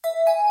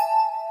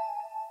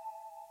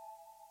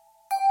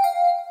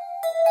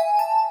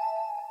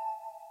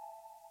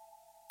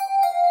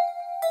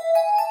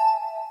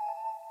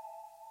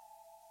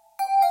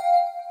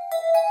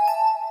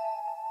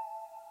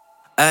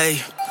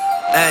Hey,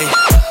 hey,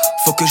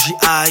 faut que j'y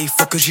aille,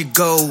 faut que j'y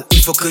go.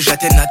 Il faut que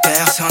j'atteigne la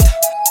Terre Sainte.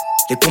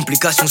 Les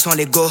complications sont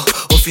l'ego,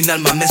 au final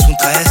ma messe sont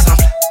très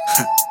simples.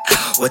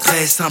 Ouais,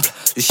 très simple,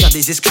 je cherche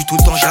des excuses tout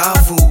le temps,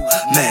 j'avoue.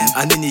 Même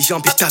un énigeant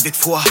piste avec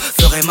foi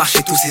ferait marcher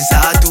tous ses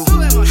atouts.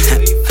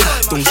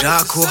 Donc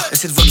j'accours, et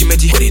cette voix qui me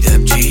dit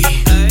Odgee,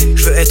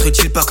 je veux être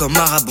utile pas comme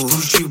marabout.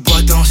 Je du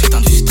bois dans cette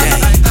industrie.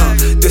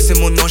 De ces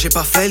mots non j'ai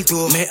pas fait le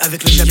tour, mais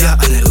avec le jab y'a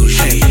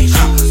analogie.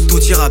 Tout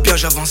ira bien,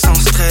 j'avance sans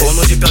stress. Oh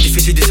non j'ai peur du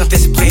fils du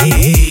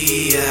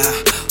Saint-Esprit.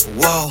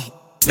 Wow.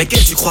 Mais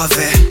qu'est-ce que tu croyais?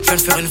 Je viens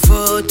de faire une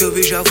faute,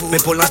 oui j'avoue. Mais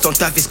pour l'instant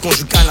ta vie se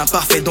conjugue à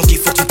l'imparfait, donc il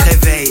faut que tu te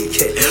réveilles.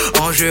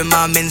 En jeu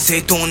m'amène,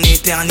 c'est ton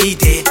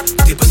éternité.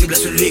 T'es possible à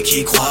celui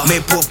qui croit.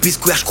 Mais pour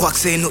Pisquare, je crois que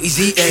c'est no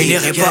easy. Je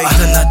n'irai pas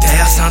atteindre la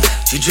Terre Sainte.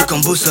 J'ai Dieu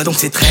comme boussole, donc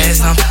c'est très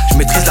simple. Je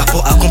maîtrise l'art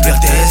pour accomplir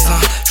tes seins.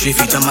 Je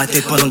vis dans ma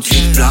tête pendant que tu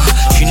te plains.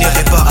 Je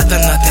n'irai pas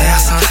atteindre la Terre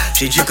Sainte.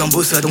 J'ai Dieu comme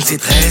boussole, donc c'est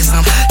très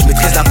simple. Je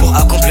maîtrise l'art pour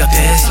accomplir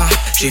tes seins.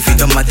 J'ai vis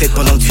dans ma tête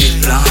pendant que tu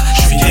te plains.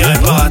 Je finirai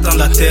par atteindre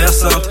la Terre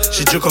Sainte.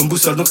 J'ai Dieu comme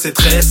boussole, donc c'est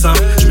très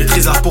simple. Je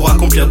maîtrise l'art pour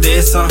accomplir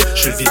des seins.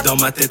 Je vis dans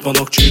ma tête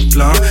pendant que tu te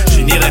plains. Je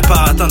finirai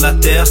par atteindre la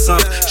Terre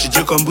Sainte. J'ai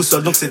Dieu comme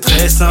boussole, donc c'est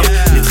très simple.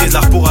 Je maîtrise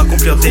l'art pour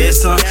accomplir des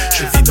seins.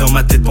 Je vis dans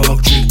ma tête pendant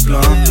que tu te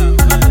plains.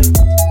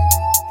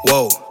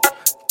 Wow,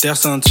 Terre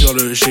Sainte sur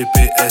le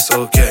GPS,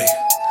 ok.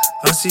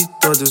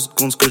 Assis-toi 2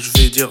 secondes, ce que je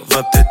vais dire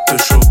va peut-être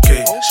te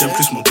choquer. J'aime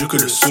plus mon Dieu que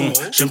le son,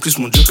 j'aime plus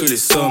mon Dieu que les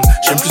sommes,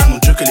 j'aime plus mon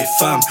Dieu que les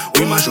femmes.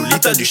 Oui ma jolie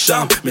t'as du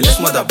charme, mais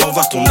laisse-moi d'abord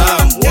voir ton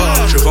âme.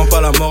 Wow. Je vends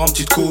pas la mort en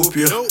petites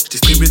coupures, je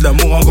distribue de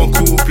l'amour en grand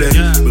couplet.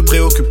 Me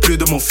préoccupe plus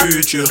de mon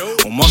futur,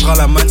 on mangera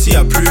la manne s'il y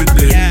a plus de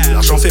blé.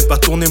 L'argent fait pas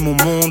tourner mon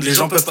monde, les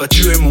gens peuvent pas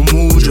tuer mon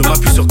mood. Je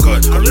m'appuie sur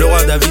code, comme le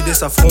roi David et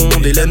sa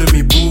fronde. Et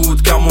l'ennemi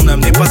boude, car mon âme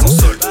n'est pas en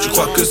solde. Je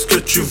crois que ce que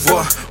tu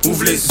vois,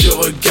 ouvre les yeux,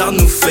 regarde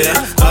nous faire.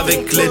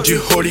 Avec l'aide du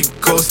Holy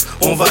Ghost,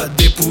 on va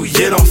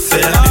dépouiller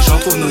l'enfer. Les gens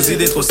trouvent nos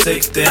idées trop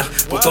sectaires,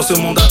 pourtant ce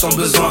monde a tant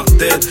besoin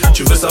d'aide.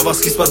 Tu veux savoir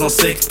ce qui se passe dans le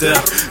secteur?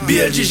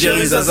 BLG,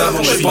 Jerry, Zaza,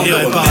 je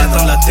finirai par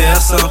atteindre la Terre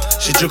Sainte.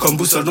 J'ai Dieu comme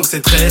boussole, donc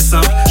c'est très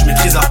simple. Je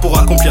maîtrise l'art pour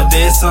accomplir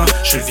des seins.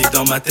 Je vis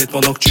dans ma tête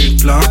pendant que tu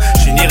te plains.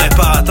 Je finirai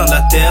par atteindre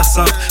la Terre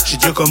Sainte. J'ai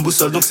Dieu comme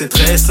boussole, donc c'est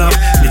très simple.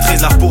 Je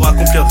maîtrise l'art pour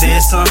accomplir des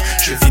seins.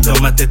 Je vis dans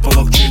ma tête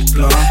pendant que tu te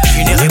plains. Je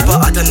finirai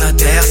par atteindre la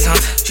Terre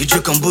Sainte. J'ai Dieu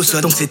comme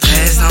boussole, donc c'est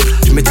très simple.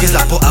 Je maîtrise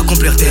l'art pour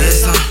accomplir des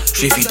seins.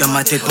 Je vis dans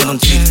ma tête pendant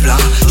que tu te plains.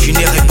 Je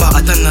finirai pas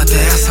atteindre la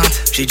Terre Sainte.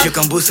 J'ai Dieu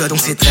comme boussole, donc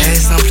c'est très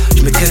simple.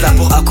 Je maîtrise là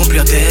pour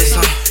accomplir tes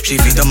seins. J'ai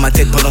vu dans ma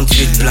tête pendant que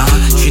tu te plains.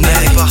 Je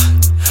finirai pas.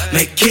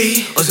 Mais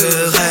qui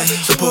oserait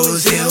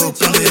s'opposer au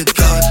plan de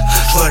God?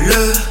 Je vois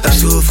le peuple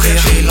souffrir,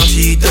 j'ai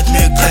l'antidote mieux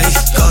que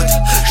Grace Scott.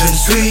 Je ne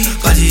suis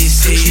pas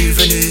d'ici, je suis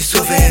venu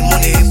sauver mon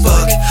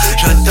époque.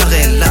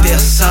 J'atteindrai la Terre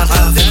Sainte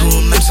avec ou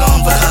même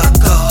sans votre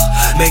accord.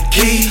 Mais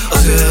qui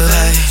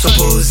oserait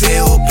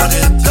s'opposer au plan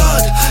de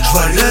God? Je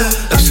vois le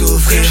peuple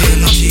souffrir, j'ai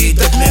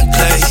l'antidote mieux que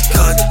Grace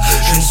Scott.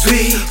 Je ne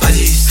suis pas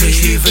d'ici, je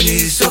suis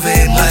venu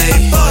sauver mon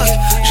époque.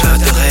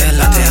 J'atteindrai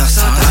la Terre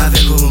Sainte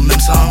avec ou même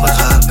sans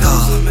votre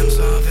accord.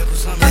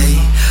 Hey,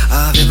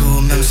 avec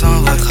ou même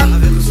sans votre accord.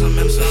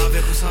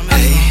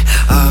 Hey,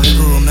 avec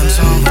ou même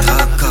sans votre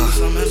accord.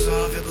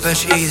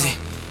 PunchEazzy,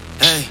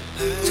 hey,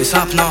 c'est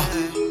simple non?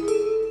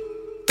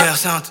 Terre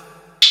Sainte,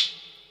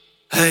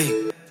 hey,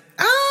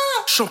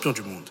 champion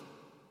du monde.